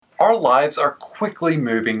Our lives are quickly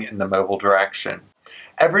moving in the mobile direction.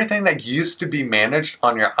 Everything that used to be managed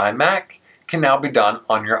on your iMac can now be done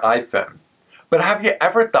on your iPhone. But have you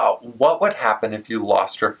ever thought what would happen if you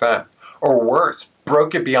lost your phone? Or worse,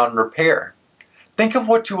 broke it beyond repair? Think of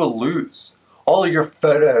what you will lose. All of your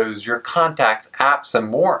photos, your contacts, apps, and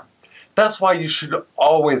more. That's why you should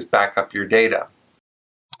always back up your data.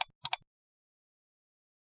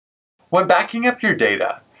 When backing up your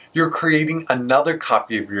data, you're creating another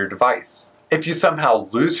copy of your device. If you somehow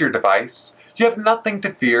lose your device, you have nothing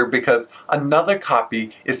to fear because another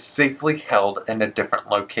copy is safely held in a different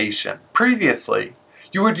location. Previously,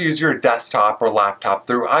 you would use your desktop or laptop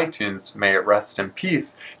through iTunes, may it rest in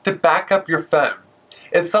peace, to back up your phone.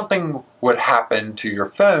 If something would happen to your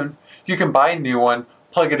phone, you can buy a new one,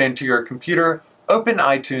 plug it into your computer, open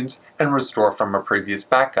iTunes, and restore from a previous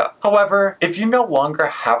backup. However, if you no longer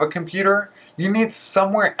have a computer, you need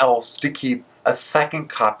somewhere else to keep a second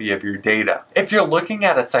copy of your data. If you're looking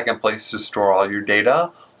at a second place to store all your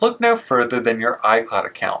data, look no further than your iCloud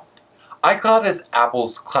account. iCloud is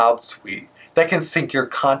Apple's cloud suite that can sync your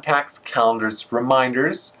contacts, calendars,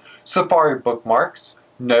 reminders, Safari bookmarks,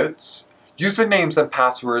 notes, usernames and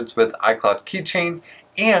passwords with iCloud Keychain,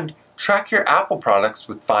 and track your Apple products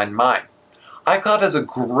with Find My. iCloud is a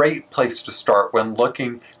great place to start when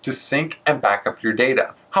looking to sync and back up your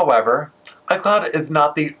data. However, iCloud is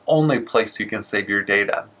not the only place you can save your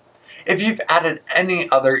data. If you've added any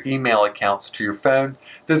other email accounts to your phone,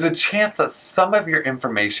 there's a chance that some of your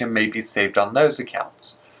information may be saved on those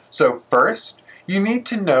accounts. So first, you need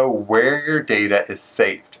to know where your data is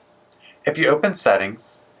saved. If you open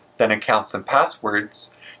Settings, then Accounts and Passwords,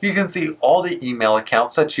 you can see all the email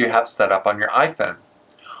accounts that you have set up on your iPhone.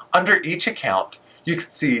 Under each account, you can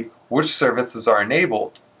see which services are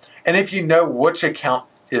enabled, and if you know which account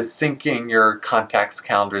is syncing your contacts,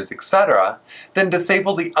 calendars, etc., then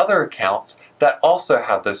disable the other accounts that also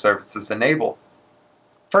have those services enabled.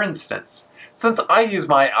 For instance, since I use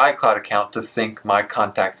my iCloud account to sync my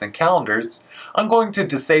contacts and calendars, I'm going to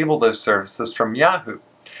disable those services from Yahoo.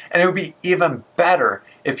 And it would be even better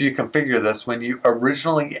if you configure this when you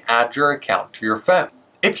originally add your account to your phone.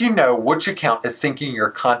 If you know which account is syncing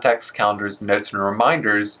your contacts, calendars, notes, and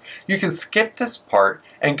reminders, you can skip this part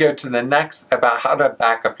and go to the next about how to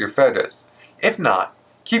back up your photos. If not,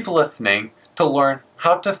 keep listening to learn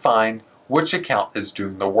how to find which account is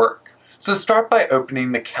doing the work. So start by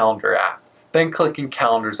opening the Calendar app, then clicking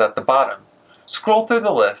Calendars at the bottom. Scroll through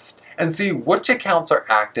the list and see which accounts are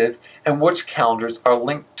active and which calendars are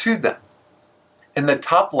linked to them. In the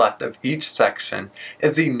top left of each section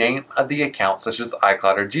is the name of the account, such as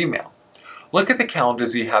iCloud or Gmail. Look at the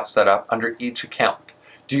calendars you have set up under each account.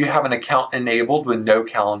 Do you have an account enabled with no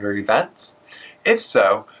calendar events? If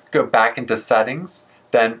so, go back into Settings,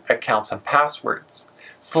 then Accounts and Passwords.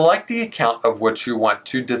 Select the account of which you want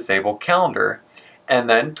to disable calendar, and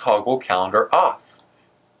then toggle calendar off.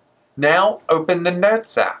 Now open the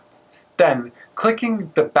Notes app. Then,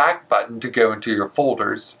 clicking the back button to go into your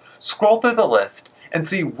folders, scroll through the list and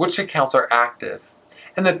see which accounts are active.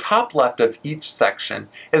 In the top left of each section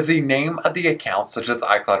is the name of the account, such as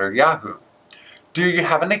iCloud or Yahoo. Do you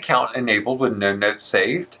have an account enabled with no notes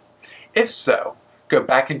saved? If so, go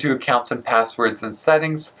back into Accounts and Passwords and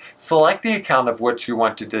Settings, select the account of which you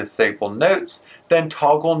want to disable notes, then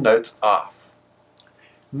toggle notes off.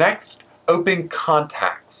 Next, open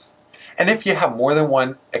Contacts. And if you have more than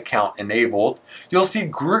one account enabled, you'll see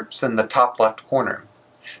Groups in the top left corner.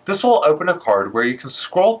 This will open a card where you can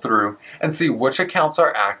scroll through and see which accounts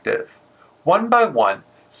are active. One by one,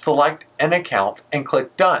 select an account and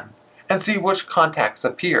click Done, and see which contacts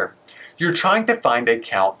appear. You're trying to find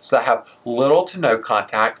accounts that have little to no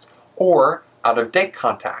contacts or out-of-date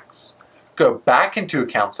contacts. Go back into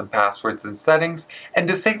Accounts and Passwords and Settings and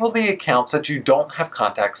disable the accounts that you don't have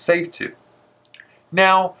contacts saved to.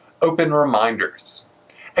 Now, open Reminders.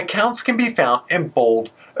 Accounts can be found in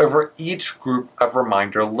bold over each group of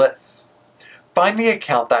reminder lists. Find the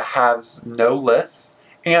account that has no lists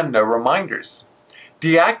and no reminders.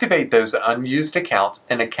 Deactivate those unused accounts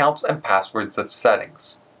in Accounts and Passwords of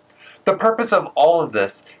Settings. The purpose of all of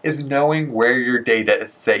this is knowing where your data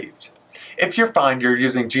is saved. If you find you're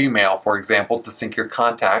using Gmail, for example, to sync your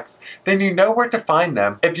contacts, then you know where to find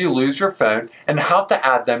them if you lose your phone and how to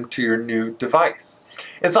add them to your new device.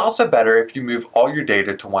 It's also better if you move all your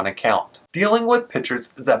data to one account. Dealing with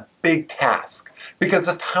pictures is a big task because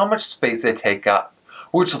of how much space they take up,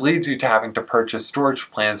 which leads you to having to purchase storage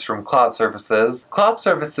plans from cloud services. Cloud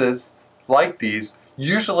services like these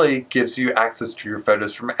usually gives you access to your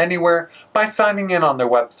photos from anywhere by signing in on their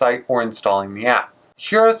website or installing the app.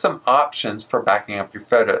 Here are some options for backing up your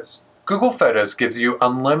photos. Google Photos gives you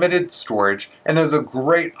unlimited storage and is a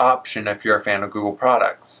great option if you're a fan of Google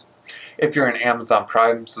products. If you're an Amazon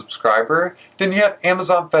Prime subscriber, then you have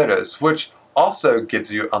Amazon Photos, which also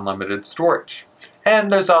gives you unlimited storage.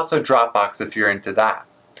 And there's also Dropbox if you're into that.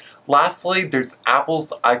 Lastly, there's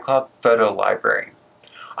Apple's iCloud Photo Library.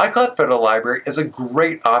 iCloud Photo Library is a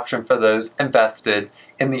great option for those invested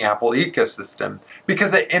in the Apple ecosystem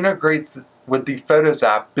because it integrates with the Photos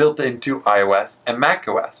app built into iOS and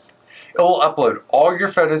macOS. It will upload all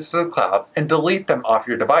your photos to the cloud and delete them off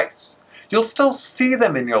your device. You'll still see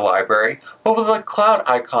them in your library, but with a cloud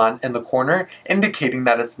icon in the corner indicating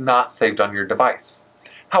that it's not saved on your device.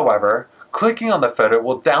 However, clicking on the photo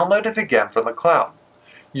will download it again from the cloud.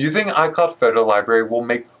 Using iCloud Photo Library will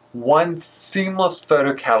make one seamless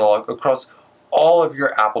photo catalog across all of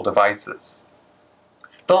your Apple devices.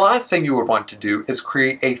 The last thing you would want to do is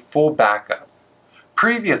create a full backup.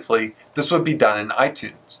 Previously, this would be done in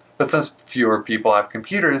iTunes, but since fewer people have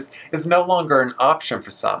computers, it's no longer an option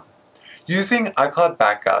for some. Using iCloud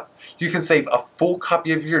Backup, you can save a full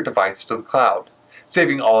copy of your device to the cloud,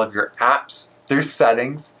 saving all of your apps, their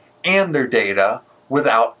settings, and their data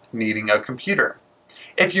without needing a computer.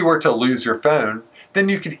 If you were to lose your phone, then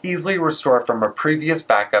you could easily restore from a previous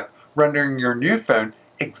backup, rendering your new phone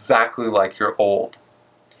exactly like your old.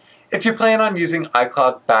 If you plan on using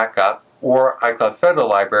iCloud Backup or iCloud Photo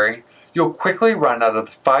Library, you'll quickly run out of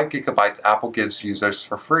the 5 GB Apple gives users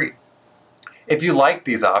for free. If you like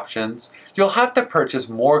these options, you'll have to purchase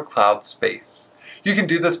more cloud space. You can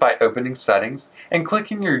do this by opening Settings and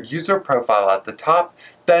clicking your user profile at the top,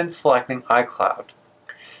 then selecting iCloud.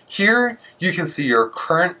 Here, you can see your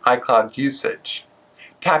current iCloud usage.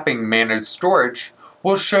 Tapping Manage Storage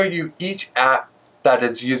will show you each app that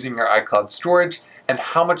is using your iCloud storage and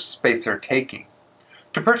how much space they're taking.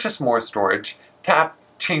 To purchase more storage, tap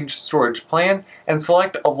Change Storage Plan and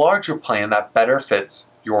select a larger plan that better fits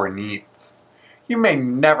your needs. You may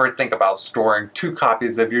never think about storing 2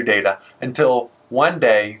 copies of your data until one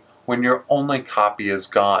day when your only copy is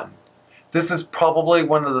gone. This is probably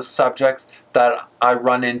one of the subjects that I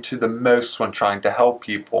run into the most when trying to help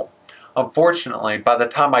people. Unfortunately, by the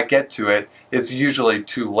time I get to it, it's usually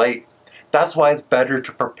too late. That's why it's better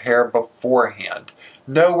to prepare beforehand.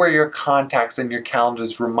 Know where your contacts and your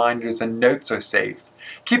calendars, reminders, and notes are saved.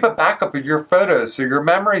 Keep a backup of your photos so your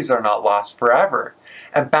memories are not lost forever.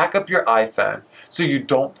 And back up your iPhone so you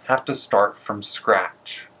don't have to start from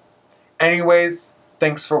scratch. Anyways,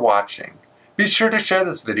 thanks for watching. Be sure to share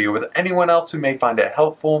this video with anyone else who may find it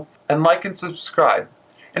helpful, and like and subscribe.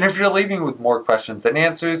 And if you're leaving with more questions and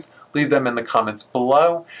answers, leave them in the comments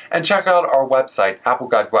below, and check out our website,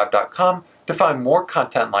 appleguideweb.com, to find more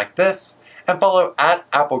content like this, and follow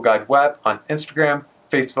 @AppleGuideWeb on Instagram,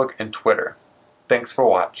 Facebook, and Twitter. Thanks for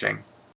watching.